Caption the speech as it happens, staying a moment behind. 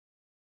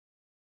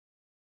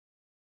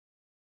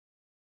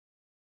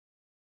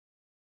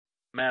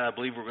Matt, I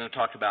believe we're going to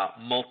talk about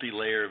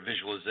multi-layer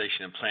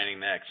visualization and planning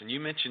next. And you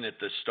mentioned at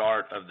the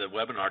start of the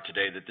webinar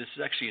today that this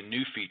is actually a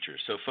new feature.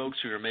 So folks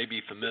who are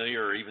maybe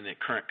familiar or even the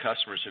current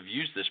customers have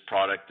used this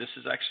product, this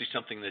is actually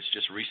something that's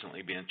just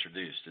recently been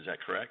introduced. Is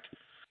that correct?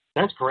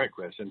 That's correct,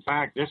 Chris. In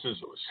fact, this is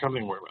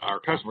something where our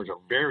customers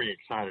are very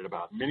excited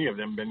about. Many of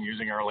them have been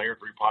using our Layer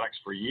 3 products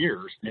for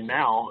years, and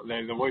now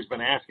they've always been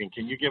asking,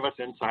 can you give us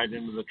insight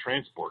into the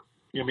transport?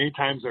 Many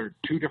times there are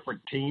two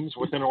different teams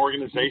within an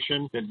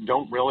organization that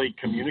don't really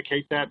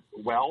communicate that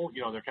well.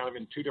 They're kind of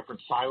in two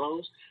different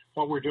silos.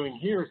 What we're doing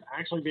here is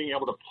actually being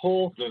able to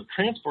pull the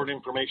transport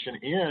information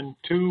in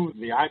to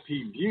the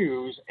IP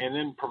views and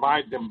then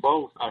provide them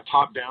both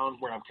top-down,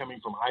 where I'm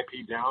coming from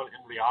IP down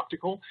into the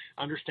optical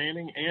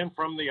understanding, and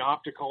from the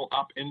optical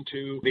up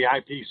into the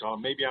IP. So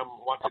maybe I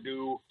want to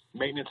do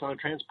maintenance on a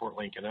transport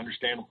link and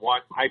understand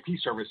what IP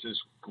services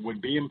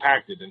would be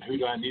impacted and who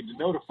do I need to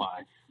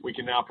notify. We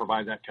can now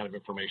provide that kind of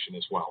information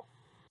as well.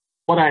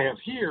 What I have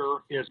here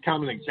is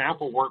kind of an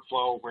example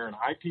workflow where an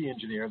IP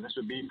engineer, this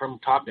would be from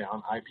top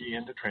down, IP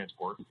into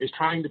transport, is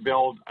trying to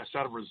build a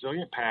set of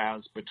resilient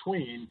paths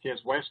between his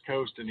West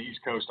Coast and East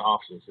Coast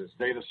offices, his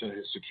data center,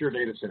 his secure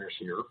data centers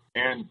here.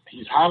 And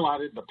he's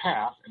highlighted the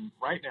path. And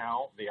right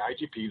now, the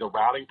IGP, the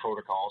routing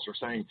protocols, are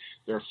saying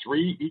there are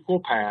 3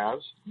 equal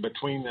paths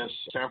between this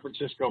San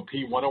Francisco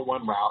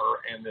P101 router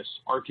and this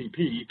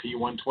RTP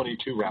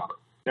P122 router.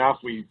 Now, if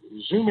we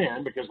zoom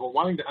in, because we're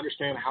wanting to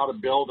understand how to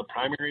build a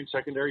primary and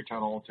secondary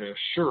tunnel to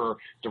assure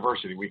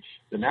diversity,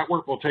 the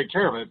network will take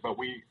care of it, but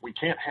we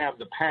can't have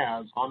the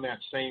paths on that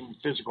same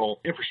physical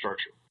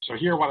infrastructure. So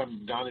here what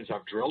I've done is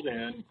I've drilled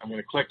in. I'm going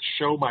to click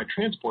Show My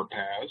Transport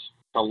Paths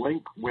to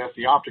link with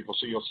the optical.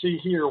 So you'll see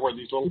here where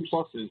these little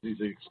pluses, these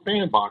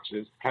expand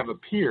boxes, have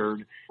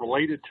appeared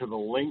related to the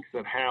links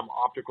that have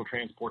optical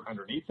transport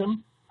underneath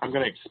them. I'm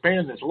going to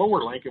expand this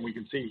lower link, and we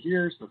can see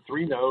here's the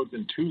 3 nodes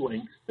and 2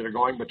 links that are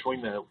going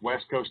between the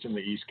West Coast and the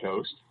East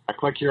Coast. I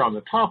click here on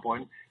the top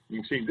one. You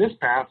can see this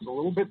path is a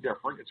little bit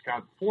different. It's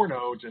got 4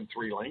 nodes and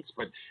 3 links,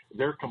 but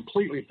they're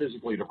completely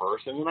physically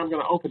diverse. And then I'm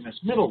going to open this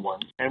middle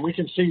one, and we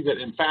can see that,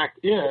 in fact,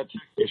 it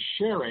is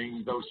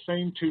sharing those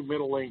same 2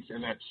 middle links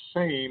and that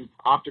same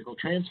optical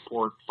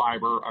transport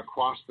fiber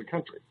across the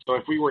country. So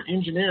if we were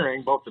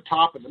engineering both the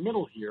top and the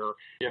middle here,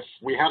 if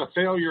we had a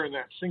failure in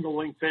that single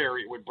link there,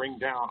 it would bring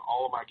down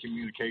all of my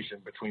communication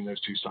between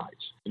those 2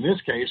 sites. In this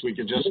case, we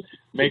can just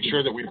make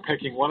sure that we're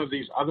picking one of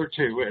these other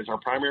 2 as our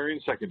primary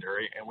and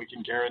secondary, and we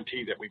can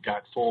guarantee that we've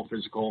got full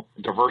physical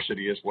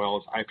diversity as well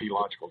as IP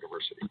logical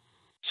diversity.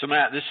 So,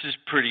 Matt, this is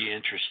pretty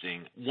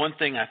interesting. One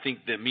thing I think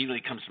that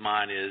immediately comes to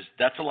mind is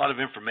that's a lot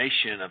of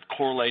information of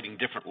correlating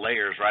different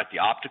layers, right? The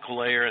optical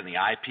layer and the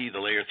IP, the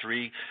layer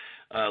 3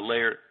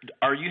 layer.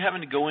 Are you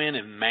having to go in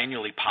and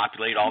manually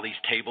populate all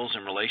these tables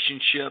and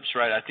relationships,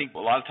 right? I think a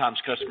lot of times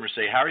customers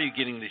say, how are you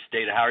getting this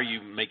data? How are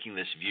you making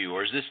this view?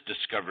 Or is this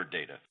discovered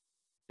data?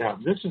 Yeah,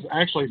 this is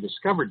actually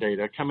discovered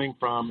data coming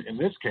from, in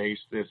this case,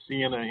 the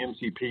Sienna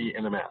MCP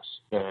NMS,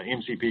 the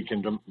MCP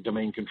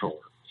domain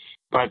controller.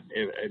 But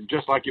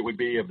just like it would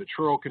be of the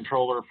Truro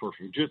controller for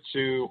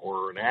Fujitsu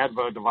or an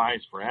ADVA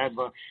device for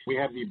ADVA, we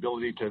have the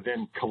ability to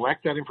then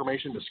collect that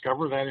information,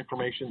 discover that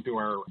information through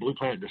our Blue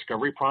Planet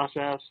discovery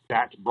process.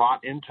 That's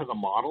brought into the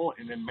model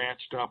and then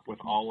matched up with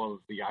all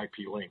of the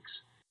IP links.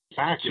 In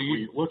fact, if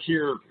we look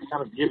here,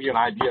 kind of give you an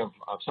idea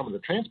of some of the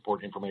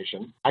transport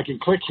information, I can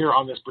click here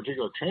on this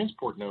particular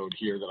transport node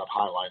here that I've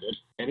highlighted,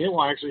 and it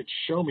will actually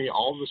show me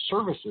all the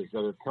services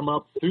that have come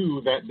up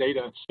through that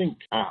data sync.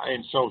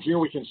 And so here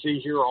we can see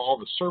here all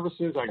the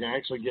services. I can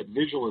actually get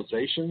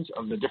visualizations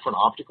of the different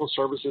optical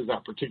services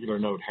that particular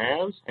node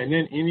has, and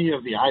then any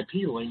of the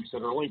IP links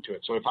that are linked to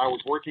it. So if I was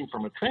working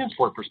from a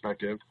transport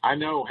perspective, I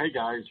know, hey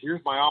guys,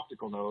 here's my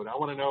optical node. I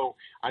want to know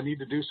I need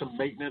to do some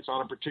maintenance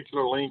on a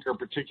particular link or a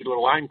particular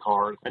line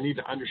card. I need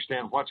to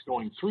understand what's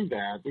going through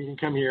that. We can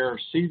come here,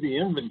 see the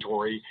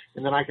inventory,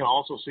 and then I can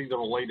also see the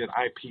related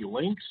IP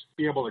links,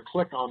 be able to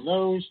click on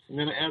those, and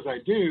then as I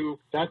do,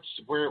 that's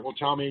where it will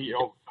tell me,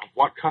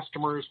 what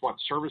customers, what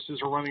services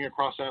are running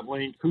across that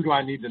link, who do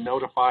I need to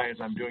notify as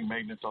I'm doing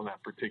maintenance on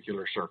that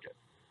particular circuit.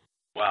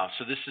 Wow,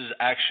 so this is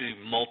actually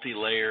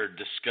multi-layered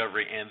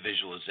discovery and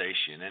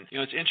visualization. And,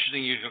 it's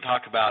interesting you can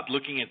talk about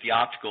looking at the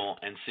optical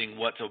and seeing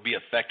what will be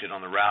affected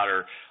on the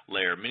router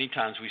layer. Many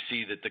times we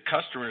see that the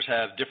customers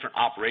have different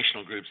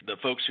operational groups. The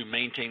folks who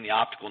maintain the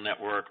optical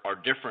network are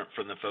different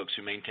from the folks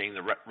who maintain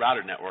the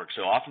router network.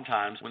 So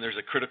oftentimes when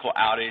there's a critical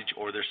outage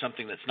or there's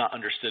something that's not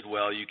understood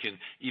well, you can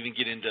even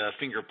get into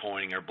finger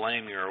pointing or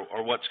blaming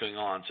or what's going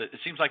on. So it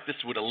seems like this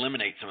would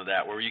eliminate some of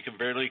that, where you can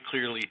very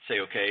clearly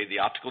say, okay, the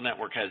optical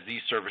network has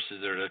these services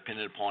that are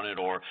dependent upon it,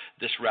 or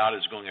this route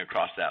is going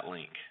across that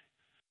link.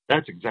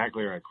 That's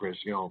exactly right, Chris.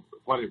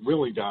 What it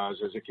really does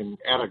is it can,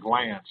 at a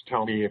glance,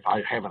 tell me if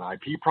I have an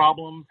IP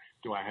problem,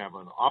 Do I have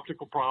an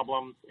optical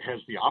problem? Has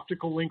the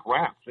optical link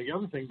wrapped? The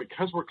other thing,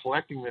 because we're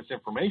collecting this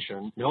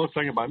information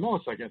millisecond by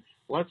millisecond,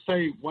 let's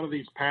say one of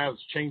these paths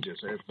changes.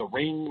 If the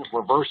ring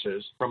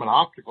reverses from an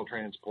optical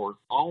transport,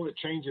 all it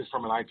changes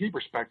from an IP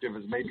perspective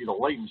is maybe the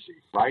latency,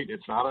 right?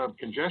 It's not a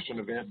congestion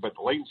event, but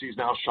the latency is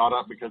now shot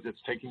up because it's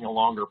taking a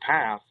longer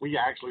path. We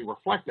actually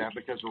reflect that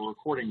because we're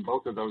recording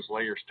both of those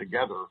layers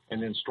together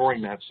and then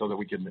storing that so that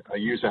we can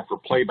use that for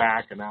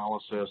playback,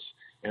 analysis,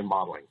 and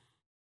modeling.